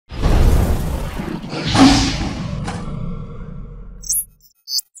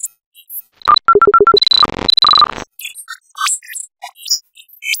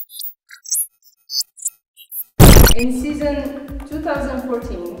In season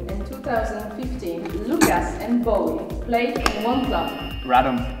 2014 and 2015, Lucas and Bowie played in one club.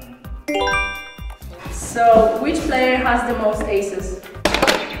 Radom. So, which player has the most aces?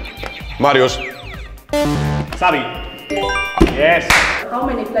 Mariusz. Sabi. Yes. Yes. How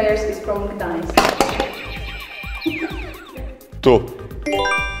many players is from Gdańsk? 2.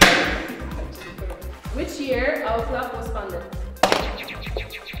 Which year our club was founded?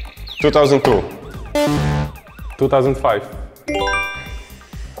 2002. 2005.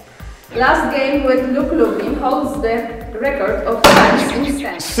 Last game with Luke Lubin holds the record of times in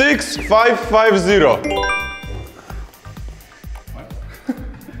stands. 6550.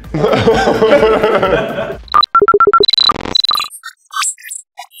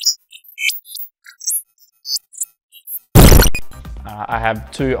 I have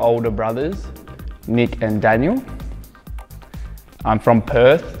two older brothers, Nick and Daniel. I'm from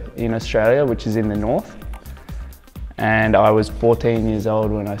Perth in Australia, which is in the north. And I was 14 years old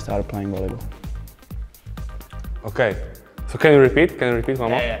when I started playing volleyball. Okay. So can you repeat? Can you repeat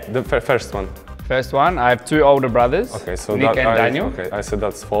one more? Yeah. The first one. First one, I have two older brothers, Okay, so Nick and Daniel. Okay, I said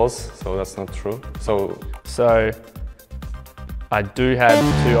that's false, so that's not true. So I do have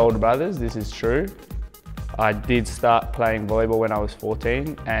two older brothers, this is true. I did start playing volleyball when I was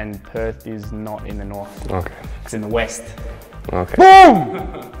 14, and Perth is not in the north. Okay. It's in the west. Okay.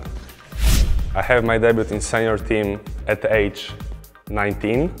 Boom! I have my debut in senior team at the age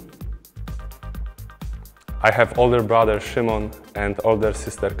 19. I have older brother Szymon and older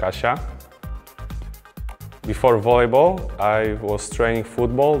sister Kasia. Before volleyball, I was training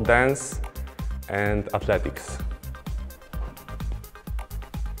football, dance and athletics.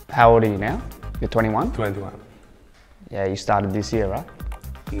 How old are you now? You're 21? 21. Yeah, you started this year, right?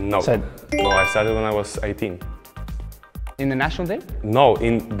 No. So- No, I started when I was 18. In the national team? No,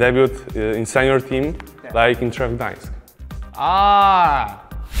 in debut in senior team, like in Trefl Gdańsk. Ah!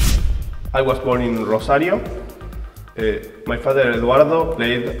 I was born in Rosario. My father Eduardo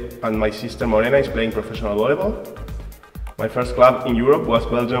played and my sister Morena is playing professional volleyball. My first club in Europe was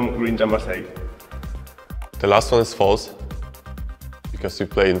Belgium Green Marseille. The last one is false, because you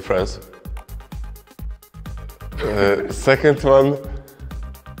play in France. Second one,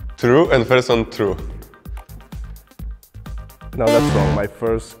 true, and first one, true. No, that's wrong. My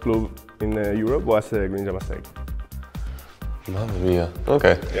first club in Europe was Green Marseille. Mamma mia.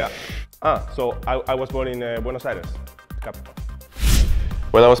 Okay. Yeah. So I was born in Buenos Aires, capital.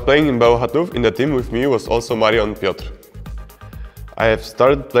 When I was playing in Bełchatów, in the team with me was also Mario and Piotr. I have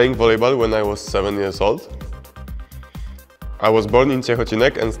started playing volleyball when I was 7 years old. I was born in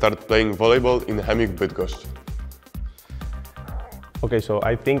Ciechocinek and started playing volleyball in Chemik Bydgoszcz. Okay, so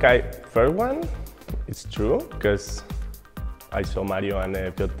I think first one, it's true because I saw Mario and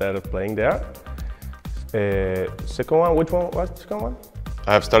Piotr playing there. Second one, which one was the second one?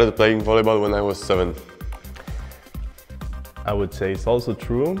 I have started playing volleyball when I was 7. I would say it's also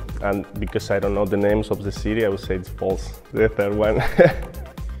true, and because I don't know the names of the city, I would say it's false. The third one.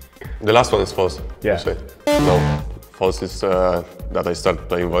 The last one is false. Yeah. You say. No, false is that I started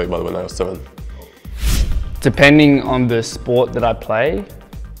playing volleyball when I was 7. Depending on the sport that I play,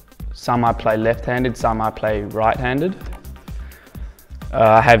 some I play left-handed, some I play right-handed.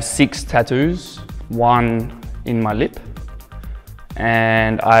 I have 6 tattoos, 1 in my lip.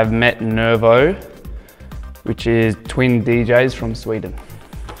 And I've met Nervo, which is twin DJs from Sweden.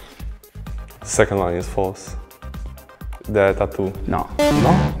 Second one is false. The tattoo. No.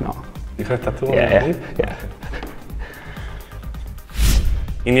 No? No. You have tattoo on Yeah, your yeah, lip? yeah.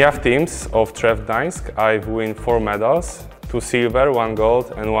 In youth teams of Trefl Gdańsk, I've won 4 medals, 2 silver, 1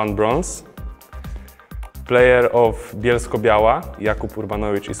 gold and 1 bronze. Player of Bielsko-Biała, Jakub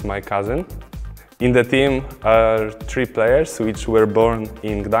Urbanowicz is my cousin. In the team are 3 players which were born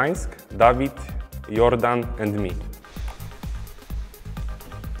in Gdańsk, David, Jordan and me.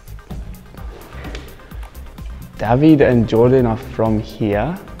 David and Jordan are from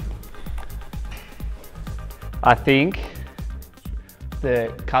here. I think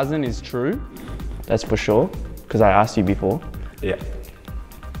the cousin is true, that's for sure, because I asked you before. Yeah.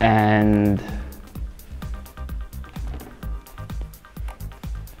 And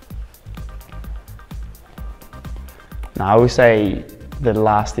no, I would say the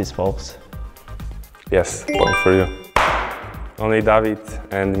last is false. Yes, point for you. Only David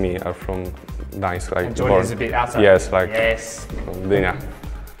and me are from Gdańsk, like And Jordan born. is a bit outside. Yes, like Yes. from Gdynia.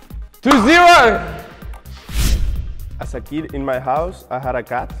 2-0! As a kid in my house, I had a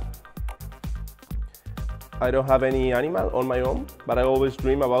cat. I don't have any animal on my own, but I always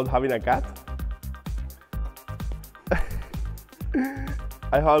dream about having a cat.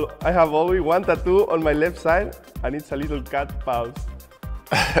 I have only 1 tattoo on my left side, and it's a little cat pause.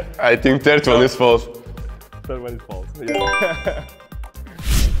 I think third one is false. Third one is false. Yeah.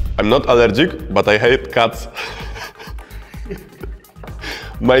 I'm not allergic, but I hate cats.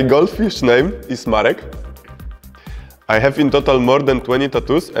 My goldfish name is Marek. I have in total more than 20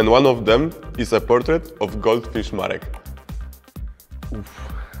 tattoos, and one of them is a portrait of goldfish Marek.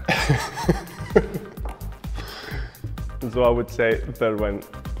 So I would say the third one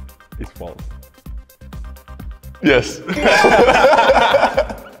is false. Yes.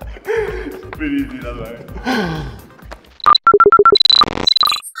 Pretty easy that one.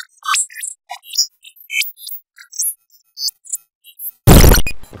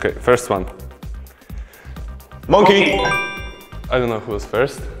 Okay, first one. Monkey. I don't know who was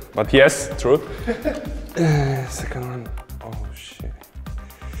first, but yes, true. Second one. Oh shit.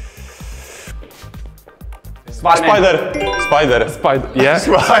 Spider. Spider. Spider. Yeah.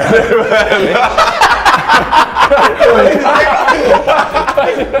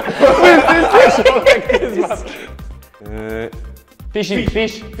 Fishing,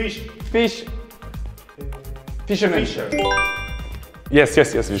 fish. Fisherman. Yes,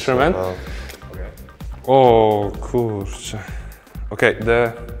 fisherman. O kurczę. Okay,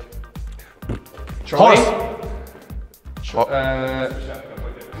 the Horse.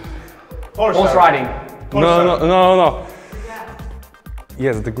 Horse riding. No.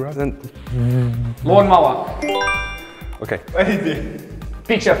 Yes, the grass and Lawnmower. okay.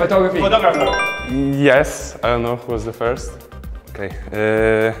 Picture, photography. Photographer. Yes, I don't know who was the first. Okay.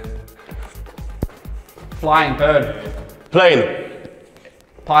 Flying bird. Plane.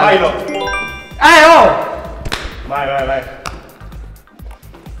 Pilot. Pilot. Hey, oh! Bye.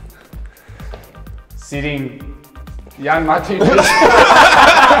 Sitting. Young Martin.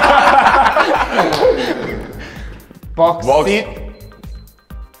 Box. Box. Seat.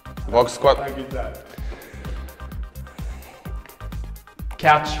 Box squat. I get that.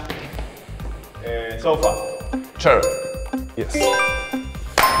 Couch. Sofa. Chair. Yes.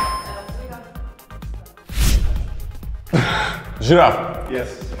 Giraffe. Yes.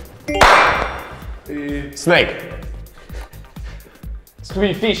 Snake.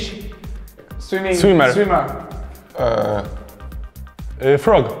 Fish. Swimming. Swimmer. Swimmer.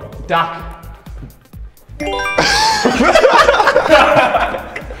 Frog. Duck.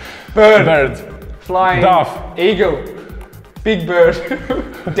 Bird. Flying. Dove. Eagle. Big bird.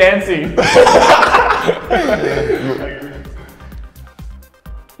 Dancing.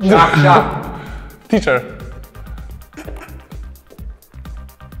 Shark. Teacher.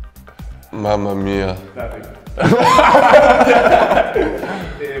 Mamma mia.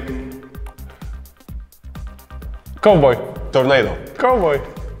 Cowboy. Tornado. Cowboy.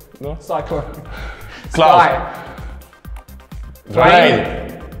 Cyclone. Cloud. Sky. Plane.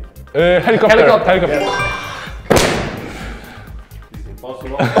 Helicopter.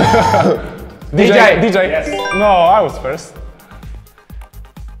 Impossible. DJ. Yes. No, I was first.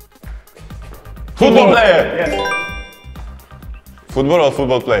 Football player. Yes. Football or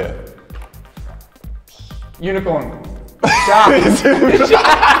football player? Unicorn. Shark.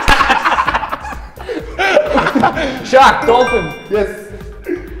 Shark. Dolphin. Yes.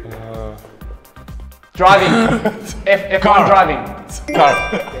 Driving. F1 Car. driving. Car.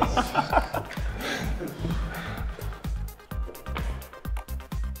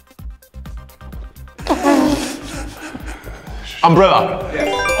 Umbrella. Yes.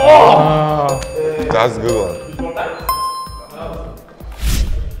 That's a good one.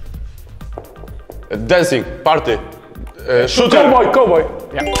 Dancing. Party. Shooter. Cowboy.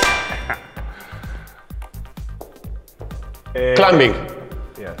 Yeah. Climbing.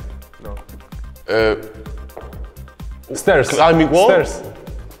 Yeah. No. Stairs. Climbing wall? Stairs.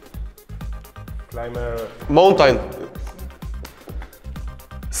 Climber. Mountain.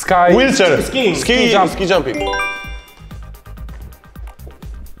 Sky. Wheelchair. Skiing. Ski jumping.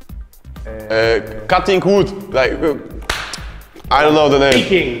 Cutting wood. Like, I don't know the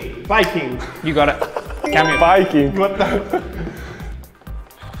name. Viking. You got it. Kamil. Biking. What the?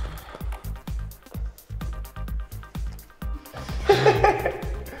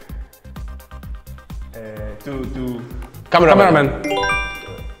 Cameraman.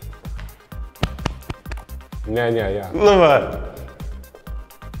 Nie. No but.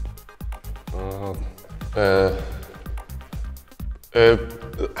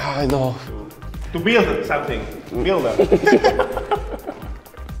 I know. To build something. Builder.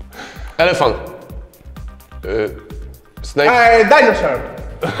 Elephant. Snake. Dinosaur.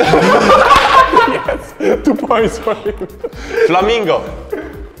 2 points for him. Flamingo.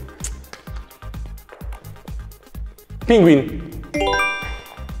 Penguin.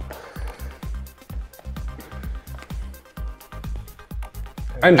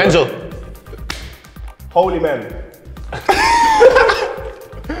 Angel. Holy man.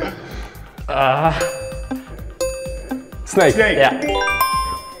 Snake. Snake. Yeah.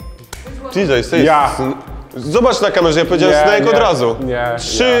 Jesus, to jest... Ja. Zobacz na kamerze, ja powiedziałem Nie, Snake nie, od razu. nie,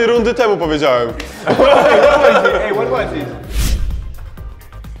 3 rundy temu powiedziałem. Hey, what was this?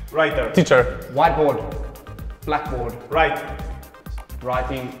 Writer. Teacher. Whiteboard. Blackboard. Right.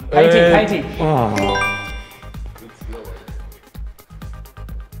 Writing. Painting. Painting.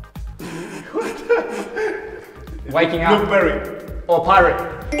 Waking up. Blueberry. Or pirate.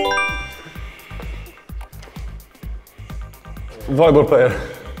 Volleyball player.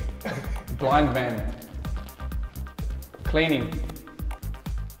 Blind man. Cleaning.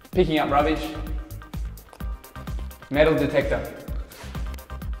 Picking up rubbish. Metal detector.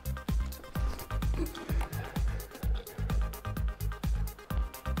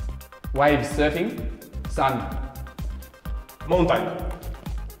 Waves surfing. Sun. Mountain.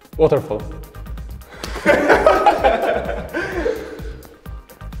 Waterfall.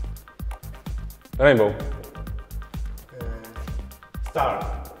 Rainbow. Star.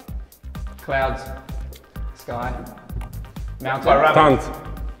 Clouds. Sky. Mountain. Parabola. Tant.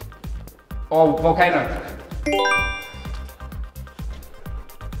 Or volcano.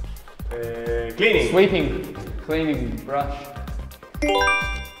 Cleaning. Sweeping. Cleaning brush.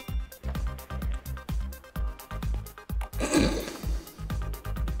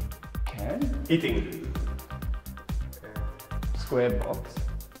 Can. Eating. Square box.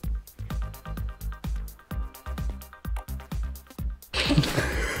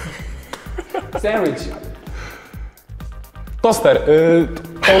 Sandwich. Toaster.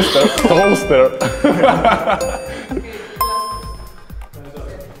 Toaster. Toaster.